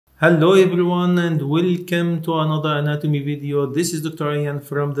Hello everyone and welcome to another anatomy video. This is Dr. Aiyan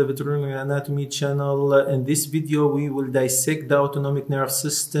from the Veterinary Anatomy channel. In this video we will dissect the autonomic nerve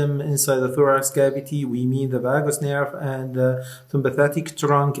system inside the thorax cavity. We mean the vagus nerve and the sympathetic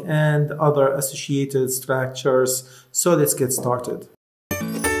trunk and other associated structures. So let's get started.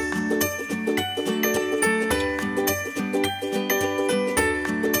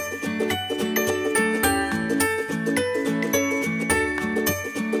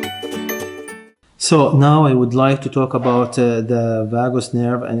 So now I would like to talk about the vagus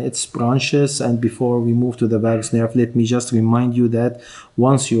nerve and its branches. And before we move to the vagus nerve, let me just remind you that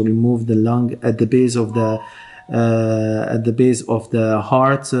once you remove the lung at the base of the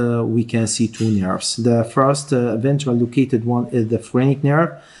heart, we can see two nerves. The first ventral located one is the phrenic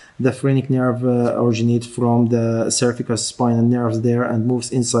nerve. The phrenic nerve originates from the cervical spinal nerves there and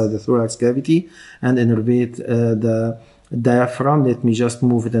moves inside the thorax cavity and innervate the diaphragm. Let me just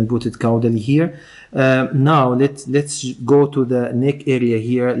move it and put it caudally here. Now let's go to the neck area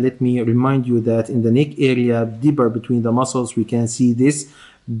here. Let me remind you that in the neck area, deeper between the muscles, we can see this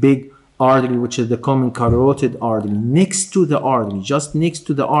big artery, which is the common carotid artery. Next to the artery, just next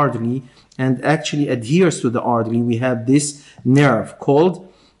to the artery, and actually adheres to the artery, we have this nerve called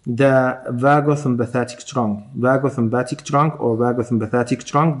the vagosympathetic trunk. Vagosympathetic trunk or vagosympathetic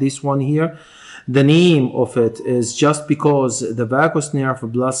trunk, this one here. The name of it is just because the vagus nerve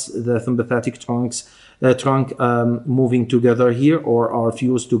plus the sympathetic trunk moving together here or are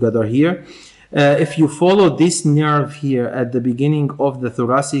fused together here. If you follow this nerve here at the beginning of the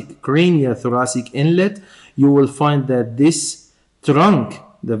cranial thoracic inlet, you will find that this trunk,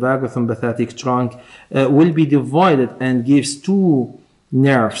 the vagosympathetic trunk, will be divided and gives two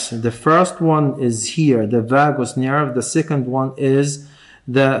nerves. The first one is here, the vagus nerve. The second one is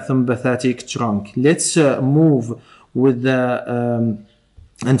the sympathetic trunk. Let's move with the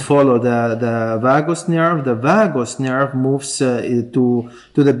and follow the vagus nerve. The vagus nerve moves to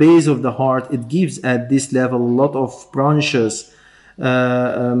the base of the heart. It gives at this level a lot of branches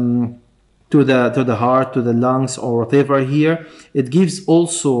to the heart, to the lungs, or whatever here. It gives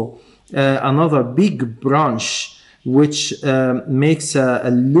also another big branch which makes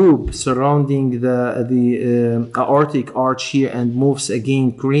a loop surrounding the aortic arch here and moves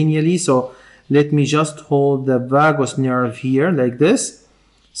again cranially. So let me just hold the vagus nerve here like this.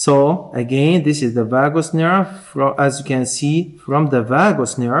 So again, this is the vagus nerve. As you can see, from the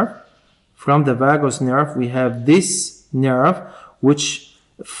vagus nerve, we have this nerve which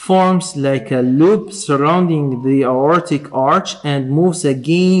forms like a loop surrounding the aortic arch and moves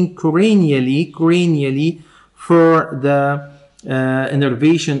again cranially for the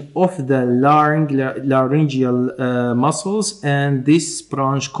innervation of the laryngeal muscles and this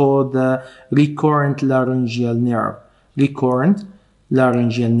branch called the recurrent laryngeal nerve.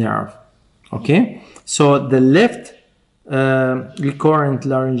 Okay, so the left recurrent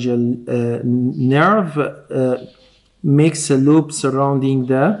laryngeal nerve makes a loop surrounding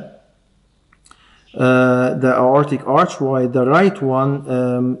the aortic arch, while the right one,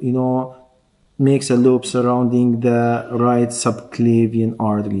 makes a loop surrounding the right subclavian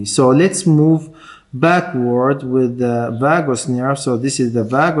artery. So let's move backward with the vagus nerve. So this is the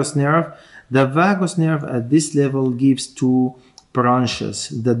vagus nerve. The vagus nerve at this level gives two branches,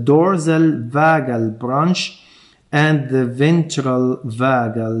 the dorsal vagal branch and the ventral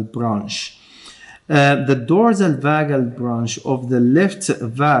vagal branch. The dorsal vagal branch of the left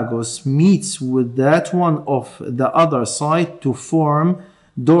vagus meets with that one of the other side to form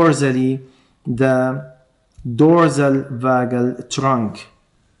dorsally the dorsal vagal trunk.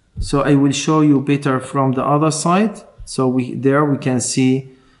 So I will show you better from the other side. So we can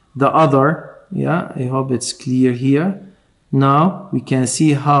see the other. Yeah, I hope it's clear here. Now we can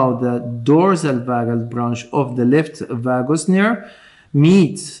see how the dorsal vagal branch of the left vagus nerve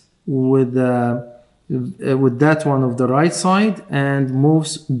meets with that one of the right side and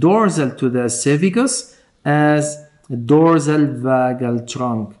moves dorsal to the cervicus as dorsal vagal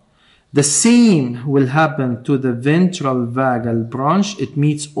trunk. The same will happen to the ventral vagal branch. It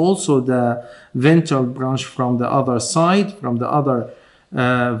meets also the ventral branch from the other side, from the other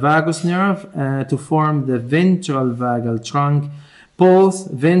vagus nerve to form the ventral vagal trunk. Both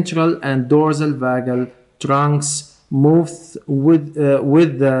ventral and dorsal vagal trunks move with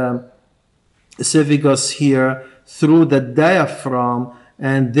the cervicus here through the diaphragm,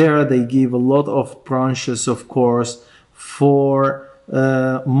 and there they give a lot of branches, of course, for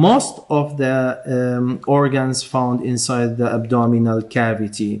most of the organs found inside the abdominal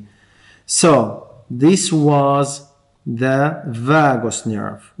cavity. So this was the vagus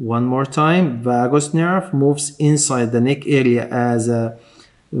nerve. One more time, vagus nerve moves inside the neck area as a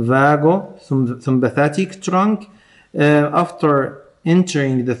vagosympathetic trunk. After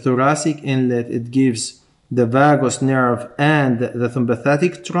entering the thoracic inlet, it gives the vagus nerve and the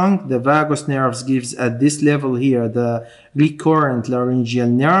sympathetic trunk. The vagus nerve gives at this level here the recurrent laryngeal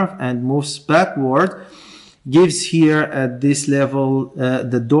nerve and moves backward, gives here at this level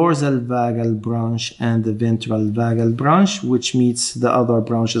the dorsal vagal branch and the ventral vagal branch, which meets the other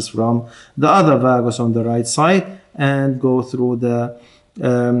branches from the other vagus on the right side and go through the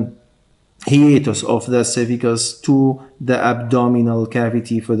hiatus of the cervicus to the abdominal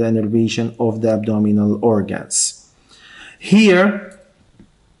cavity for the innervation of the abdominal organs. Here,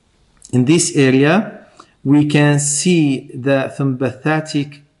 in this area, we can see the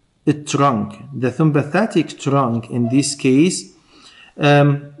sympathetic trunk. The sympathetic trunk, in this case,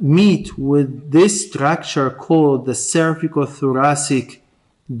 meet with this structure called the cervicothoracic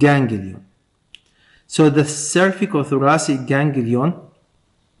ganglion. So the cervicothoracic ganglion,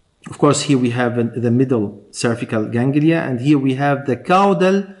 of course, here we have the middle cervical ganglia, and here we have the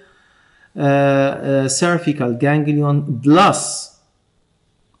caudal cervical ganglion plus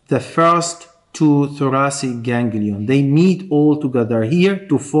the first two thoracic ganglion. They meet all together here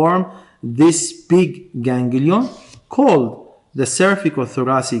to form this big ganglion called the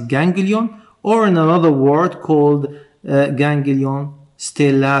cervicothoracic ganglion, or in another word called ganglion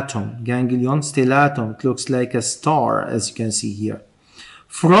stellatum. Ganglion stellatum. It looks like a star, as you can see here.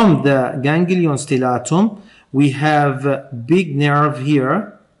 From the ganglion stellatum, we have a big nerve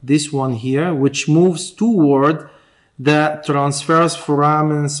here, this one here, which moves toward the transverse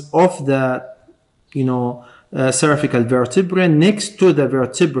foramens of the cervical vertebra next to the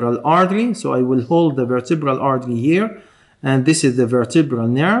vertebral artery. So I will hold the vertebral artery here, and this is the vertebral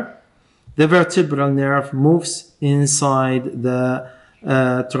nerve. The vertebral nerve moves inside the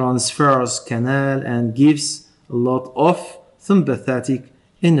transverse canal and gives a lot of sympathetic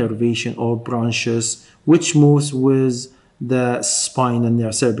innervation or branches, which moves with the spinal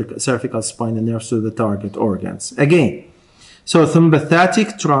nerve, cervical spinal nerve to the target organs. Again, so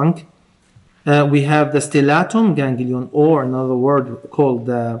sympathetic trunk, we have the stellatum ganglion, or another word called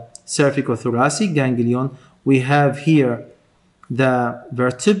the cervicothoracic ganglion. We have here the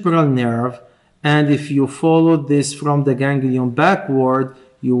vertebral nerve, and if you follow this from the ganglion backward,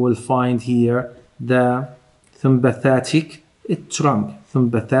 you will find here the sympathetic trunk,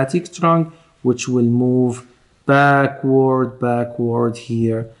 which will move backward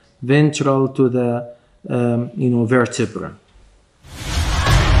here, ventral to the vertebra.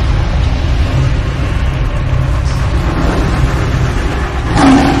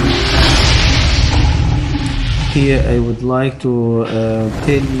 Here I would like to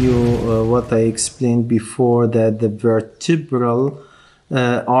tell you what I explained before, that the vertebral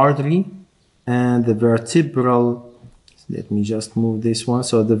artery and the vertebral, let me just move this one.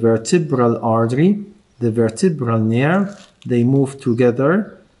 So the vertebral artery, the vertebral nerve, they move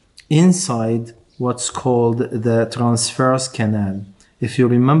together inside what's called the transverse canal. If you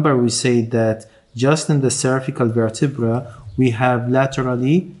remember, we said that just in the cervical vertebra, we have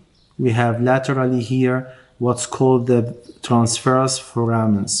laterally here what's called the transverse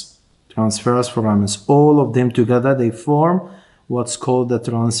foramens. All of them together, they form what's called the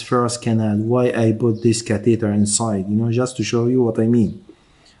transverse canal. Why I put this catheter inside, just to show you what I mean.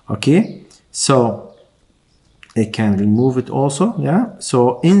 Okay, so I can remove it also, yeah.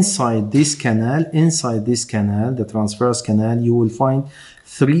 So inside this canal, the transverse canal, you will find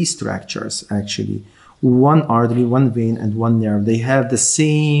three structures actually. One artery, one vein, and one nerve. They have the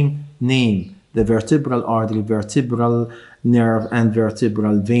same name: the vertebral artery, vertebral nerve, and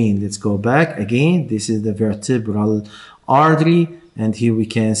vertebral vein. Let's go back again. This is the vertebral artery, and here we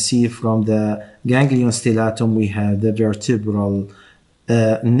can see from the ganglion stellatum we have the vertebral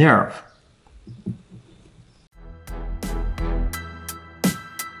nerve.